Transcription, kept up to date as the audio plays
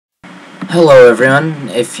Hello everyone,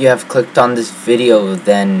 if you have clicked on this video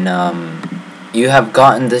then you have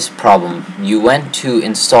gotten this problem. You went to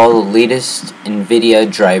install the latest NVIDIA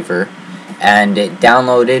driver and it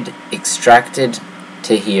downloaded, extracted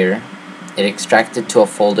to here, it extracted to a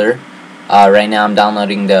folder. Right now I'm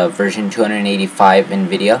downloading the version 285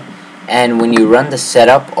 NVIDIA, and when you run the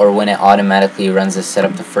setup, or when it automatically runs the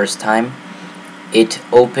setup the first time, it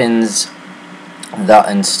opens the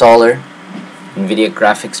installer, NVIDIA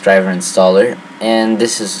graphics driver installer, and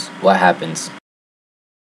this is what happens.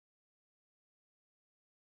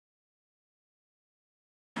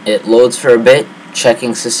 It loads for a bit,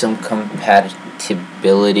 checking system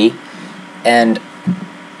compatibility, and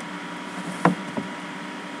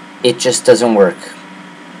it just doesn't work.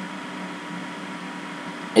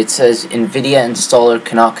 It says NVIDIA installer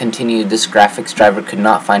cannot continue. This graphics driver could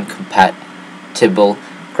not find compatible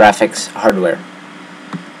graphics hardware.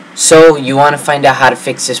 So you want to find out how to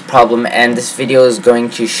fix this problem, and this video is going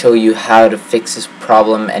to show you how to fix this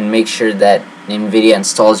problem and make sure that NVIDIA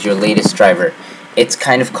installs your latest driver. It's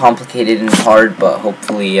kind of complicated and hard, but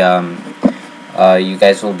hopefully you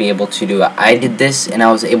guys will be able to do it. I did this and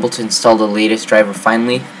I was able to install the latest driver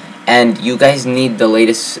finally, and you guys need the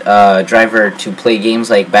latest driver to play games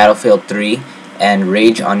like Battlefield 3 and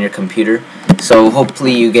Rage on your computer, so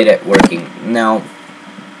hopefully you get it working. Now,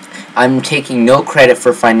 I'm taking no credit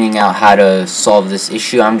for finding out how to solve this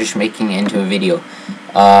issue. I'm just making it into a video.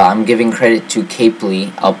 I'm giving credit to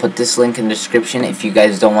Capely. I'll put this link in the description if you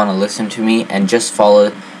guys don't want to listen to me and just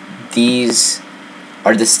follow. These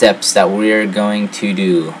are the steps that we're going to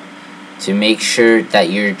do to make sure that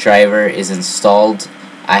your driver is installed.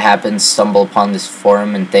 I happened to stumble upon this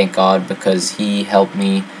forum, and thank God, because he helped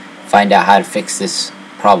me find out how to fix this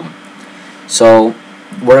problem. So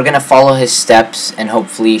we're gonna follow his steps, and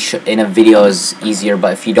hopefully in a video is easier,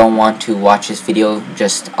 but if you don't want to watch this video,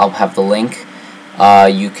 I'll have the link.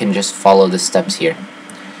 You can just follow the steps here.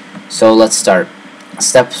 So let's start.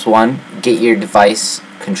 Steps 1, get your device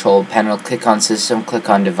control panel, click on system, click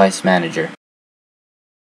on device manager.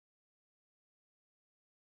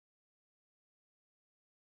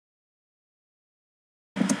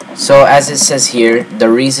 So as it says here, the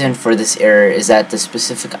reason for this error is that the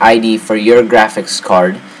specific ID for your graphics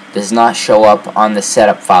card does not show up on the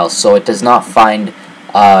setup file, so it does not find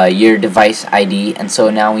your device ID, and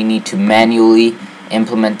so now we need to manually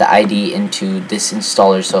implement the ID into this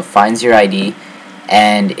installer. So it finds your ID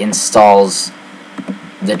and installs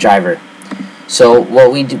the driver. So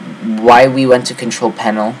what we do, why we went to control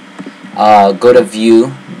panel, go to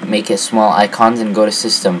view, make it small icons, and go to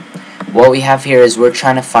system. What we have here is we're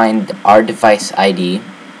trying to find our device ID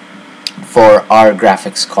for our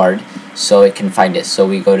graphics card so it can find it. So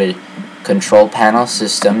we go to control panel,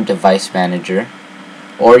 system, device manager,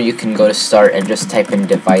 or you can go to start and just type in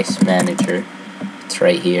device manager. It's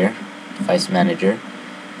right here, device manager.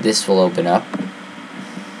 This will open up,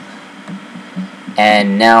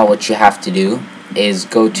 and now what you have to do is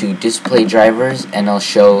go to display drivers, and it'll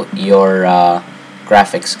show your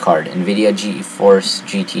graphics card, NVIDIA GeForce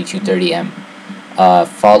GT 230M.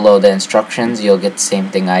 Follow the instructions, you'll get the same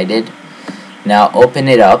thing I did. Now open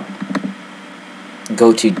it up,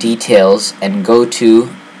 go to details, and go to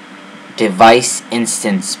device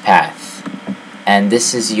instance path, and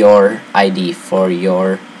this is your ID for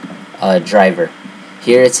your driver.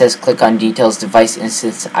 Here it says click on details, device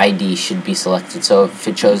instance ID should be selected. So if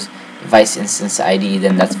it shows device instance ID,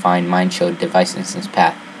 then that's fine. Mine showed device instance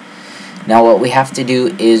path. Now what we have to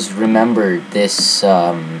do is remember this,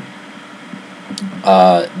 the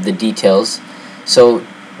details. So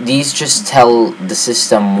these just tell the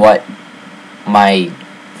system what my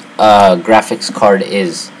graphics card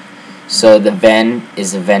is. So the VEN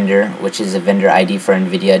is a vendor, which is a vendor ID for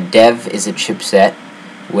NVIDIA. Dev is a chipset,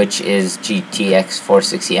 which is GTX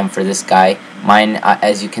 460M for this guy. Mine,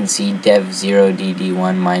 as you can see, Dev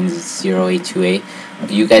 0DD1, mine's 0A2A.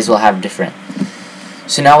 You guys will have different.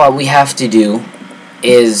 So now what we have to do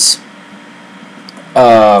is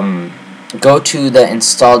go to the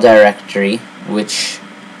install directory, which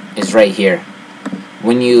is right here.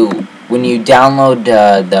 When you download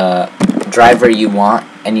the driver you want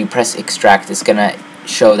and you press extract, it's gonna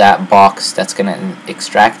show that box that's gonna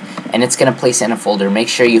extract, and it's gonna place it in a folder. Make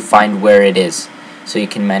sure you find where it is so you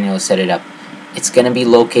can manually set it up. It's gonna be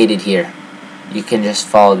located here. You can just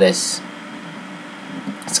follow this.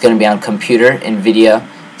 It's going to be on computer, NVIDIA,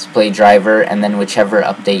 display driver, and then whichever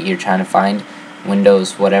update you're trying to find,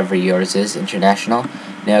 Windows, whatever yours is, international.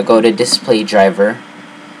 Now go to display driver,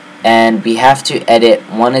 and we have to edit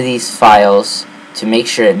one of these files to make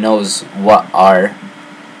sure it knows what our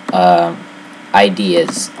ID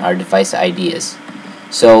is, our device ID is.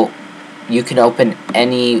 So you can open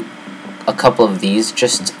a couple of these.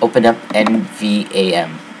 Just open up NVIDIA.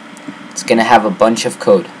 It's gonna have a bunch of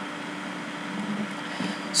code.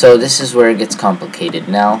 So this is where it gets complicated.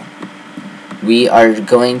 Now we are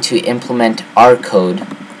going to implement our code.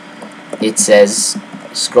 It says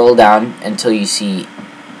scroll down until you see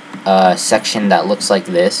a section that looks like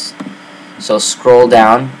this. So scroll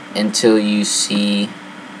down until you see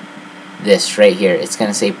this right here. It's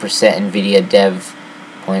gonna say %NVIDIA dev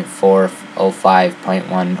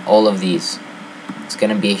 0.405.1, all of these. It's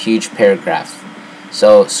gonna be a huge paragraph.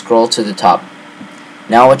 So scroll to the top.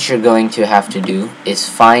 Now what you're going to have to do is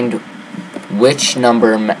find which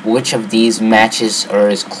of these matches or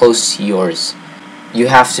is close to yours. You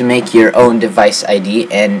have to make your own device ID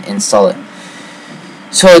and install it.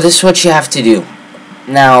 So this is what you have to do.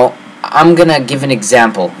 Now I'm gonna give an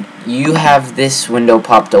example. You have this window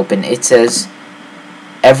popped open. It says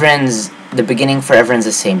the beginning for everyone's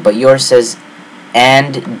the same, but yours says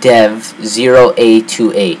and dev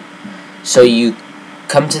 0a2a. So you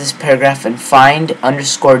come to this paragraph and find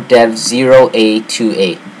 _dev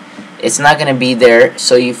 0a2a. It's not going to be there,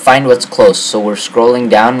 so you find what's close. So we're scrolling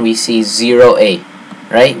down, we see 0a,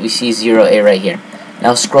 right? We see 0a right here.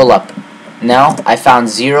 Now scroll up. Now I found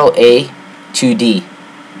 0a2d,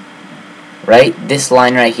 right? This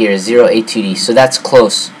line right here is 0a2d, so that's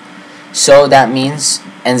close. So that means,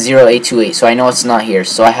 and 0a2a, so I know it's not here.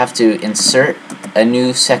 So I have to insert a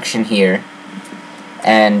new section here,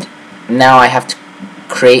 and now I have to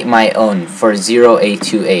create my own for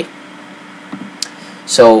 0a2a.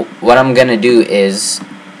 So what I'm gonna do is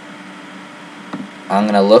I'm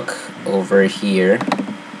gonna look over here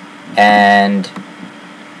and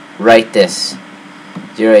write this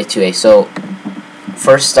 0a2a. So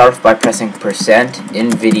first start off by pressing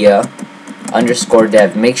 %NVIDIA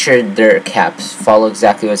 _dev. Make sure they're caps. Follow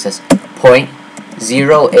exactly what it says.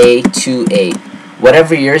 0.0a2a.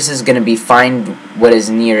 Whatever yours is going to be, find what is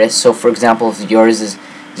nearest. So for example, if yours is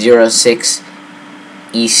 06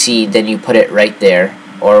 EC, then you put it right there,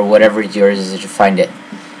 or whatever yours is, you find it.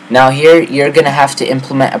 Now here you're going to have to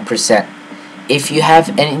implement a %. If you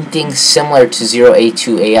have anything similar to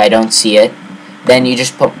 0a2a, I don't see it, then you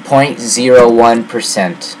just put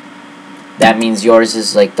 0.01%. That means yours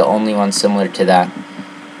is like the only one similar to that.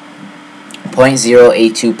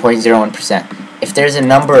 0.0a2, 0.01%. If there's a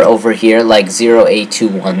number over here like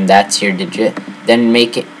 0a21, that's your digit, then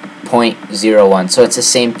make it 0.01. So it's the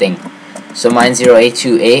same thing. So mine's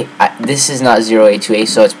 0a2a. This is not 0a2a,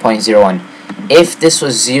 so it's 0.01. If this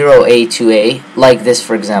was 0a2a, like this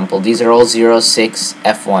for example, these are all 06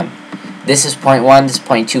 F1. This is 0.1, this is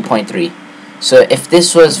 0.2, 0.3. So if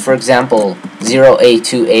this was, for example,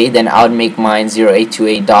 0a2a, then I would make mine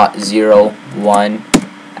 0a2a.01,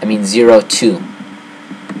 02,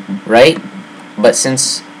 right? But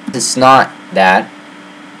since it's not that,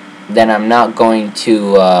 then I'm not going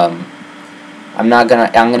to, I'm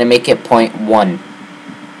gonna make it 0.1.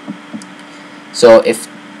 So if,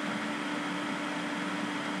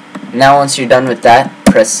 now once you're done with that,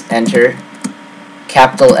 press enter,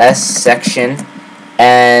 capital S section,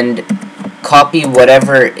 and copy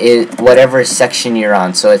whatever section you're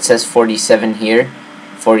on. So it says 47 here,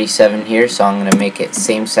 47 here, so I'm going to make it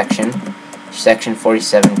same section, section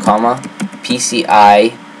 47, comma,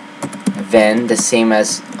 PCI, then the same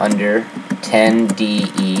as under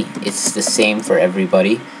 10DE, it's the same for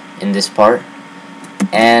everybody in this part,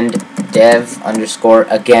 and dev _,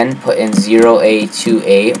 again put in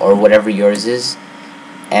 0a2a or whatever yours is,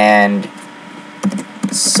 and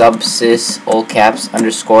subsys all caps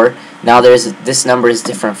 _. Now this number is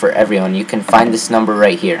different for everyone. You can find this number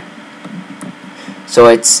right here. So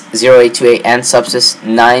it's 0a2a and subsys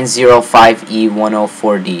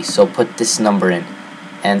 905E104D. So put this number in,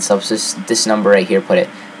 and subsys this number right here, put it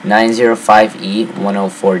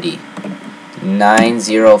 905E104D.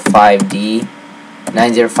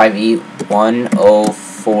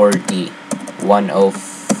 905E104D.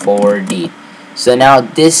 104D. So now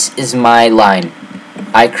this is my line.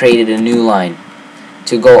 I created a new line.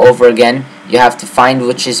 To go over again, you have to find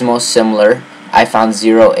which is most similar. I found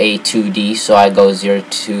 0a2d, so I go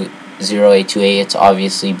 0a2a. It's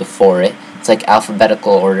obviously before it. It's like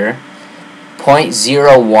alphabetical order.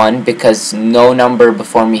 0.01, because no number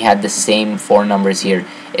before me had the same 4 numbers here.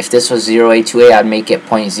 If this was 0a2a, I'd make it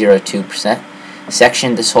 0.02%.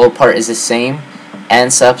 Section, this whole part is the same, and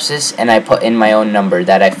subsys, and I put in my own number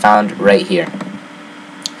that I found right here.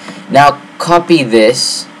 Now copy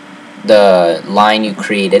this, the line you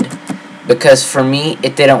created, because for me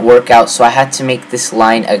it didn't work out, so I had to make this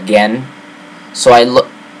line again. So I look,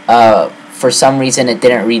 for some reason it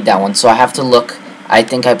didn't read that one, so I have to look. I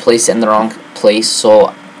think I placed it in the wrong place,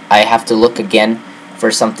 so I have to look again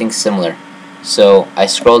for something similar. So I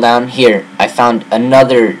scroll down here. I found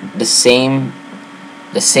another the same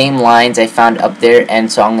lines I found up there,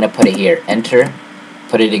 and so I'm gonna put it here. Enter,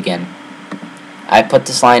 put it again. I put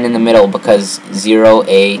this line in the middle because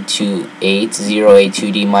 0A to 8, 0A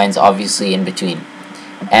 2D, mine's obviously in between.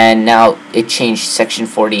 And now it changed section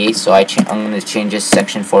 48, so I'm going to change this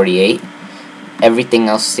section 48. Everything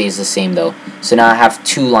else stays the same though. So now I have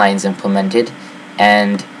 2 lines implemented,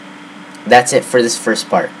 and that's it for this first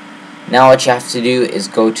part. Now what you have to do is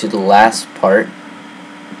go to the last part,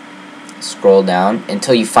 scroll down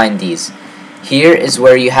until you find these. Here is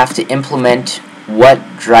where you have to implement what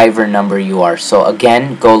driver number you are. So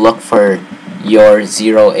again, go look for your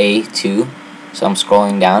 0A2. So I'm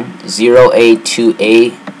scrolling down.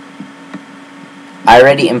 0A2A. I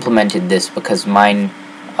already implemented this because mine,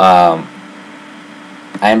 I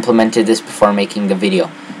implemented this before making the video.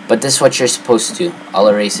 But this is what you're supposed to. I'll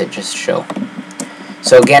erase it just to show.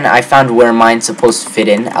 So again, I found where mine's supposed to fit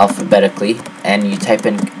in alphabetically, and you type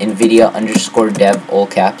in NVIDIA _dev all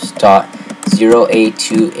caps dot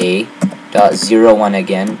 0A2A dot 01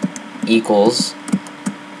 again equals,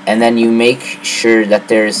 and then you make sure that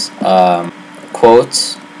there's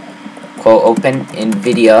quotes, quote open,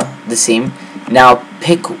 NVIDIA, the same. Now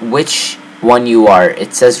pick which one you are.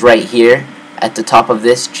 It says right here at the top of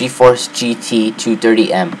this GeForce GT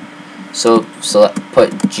 230M. So put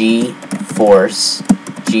GeForce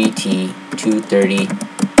GT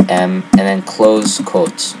 230M and then close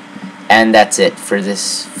quotes, and that's it for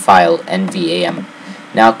this file NVAM.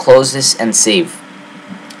 Now close this and save.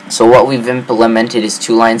 So what we've implemented is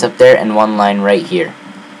 2 lines up there and 1 line right here.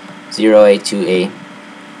 0A2A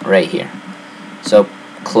right here. So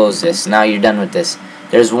close this. Now you're done with this.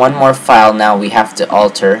 There's one more file now we have to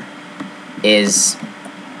alter.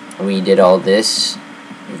 We did all this.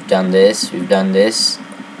 We've done this. We've done this.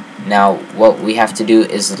 Now what we have to do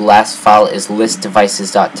is the last file is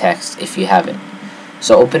listdevices.txt if you have it.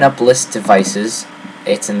 So open up list devices.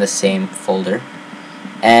 It's in the same folder.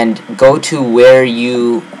 And go to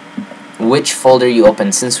which folder you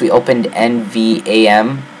opened. Since we opened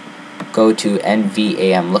NVAM, go to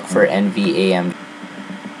NVAM. Look for NVAM.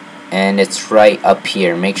 And it's right up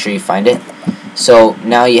here. Make sure you find it. So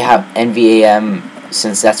now you have NVAM.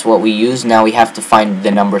 Since that's what we use, now we have to find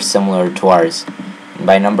the number similar to ours. And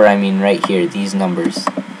by number I mean right here, these numbers.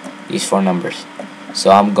 These 4 numbers.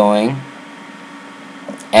 So I'm going,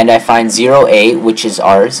 and I find 0A, which is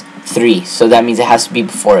ours, 3. So that means it has to be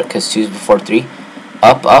before it, because 2 is before 3.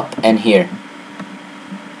 Up, and here.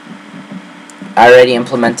 I already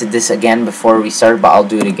implemented this again before we started, but I'll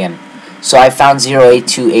do it again. So I found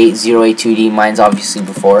 0A28, 0A2D, mine's obviously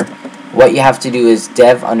before. What you have to do is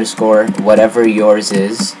dev underscore whatever yours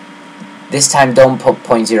is. This time don't put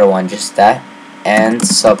 0.01, just that. And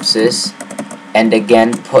subsys, and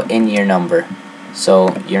again put in your number.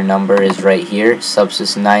 So your number is right here,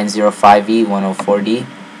 subsys 905E104D.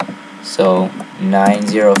 So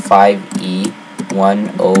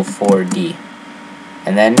 905E104D.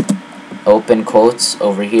 And then open quotes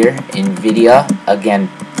over here, NVIDIA. Again,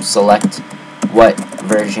 select what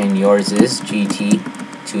version yours is, GT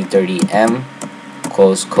 230M.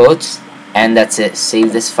 Close quotes. And that's it.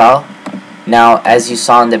 Save this file. Now, as you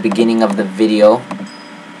saw in the beginning of the video,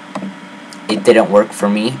 it didn't work for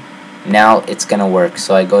me. Now it's gonna work.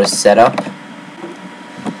 So I go to setup.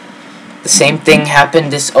 The same thing happened.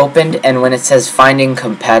 This opened, and when it says finding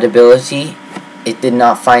compatibility, it did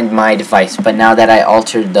not find my device. But now that I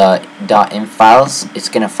altered the .inf files, it's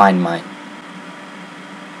gonna find mine.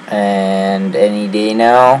 And any day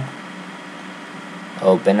now,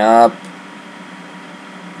 open up.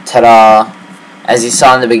 Ta-da! As you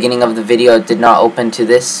saw in the beginning of the video, it did not open to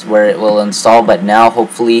this where it will install, but now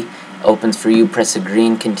hopefully it opens for you. Press a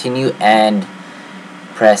green continue and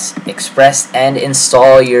press express and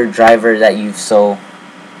install your driver that you've so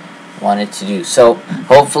wanted to do. So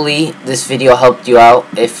hopefully this video helped you out.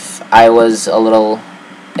 If it was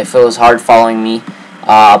hard following me,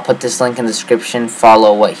 I'll put this link in the description.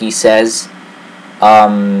 Follow what he says.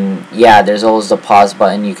 Yeah, there's always the pause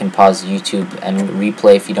button. You can pause YouTube and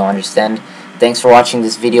replay if you don't understand. Thanks for watching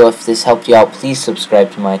this video. If this helped you out, please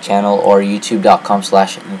subscribe to my channel or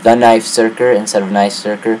youtube.com/TheKnifeCircer instead of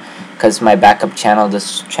KnifeCircer, because my backup channel,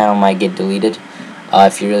 this channel might get deleted.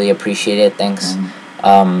 If you really appreciate it, thanks.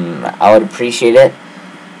 I would appreciate it.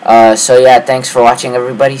 So yeah, thanks for watching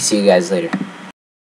everybody. See you guys later.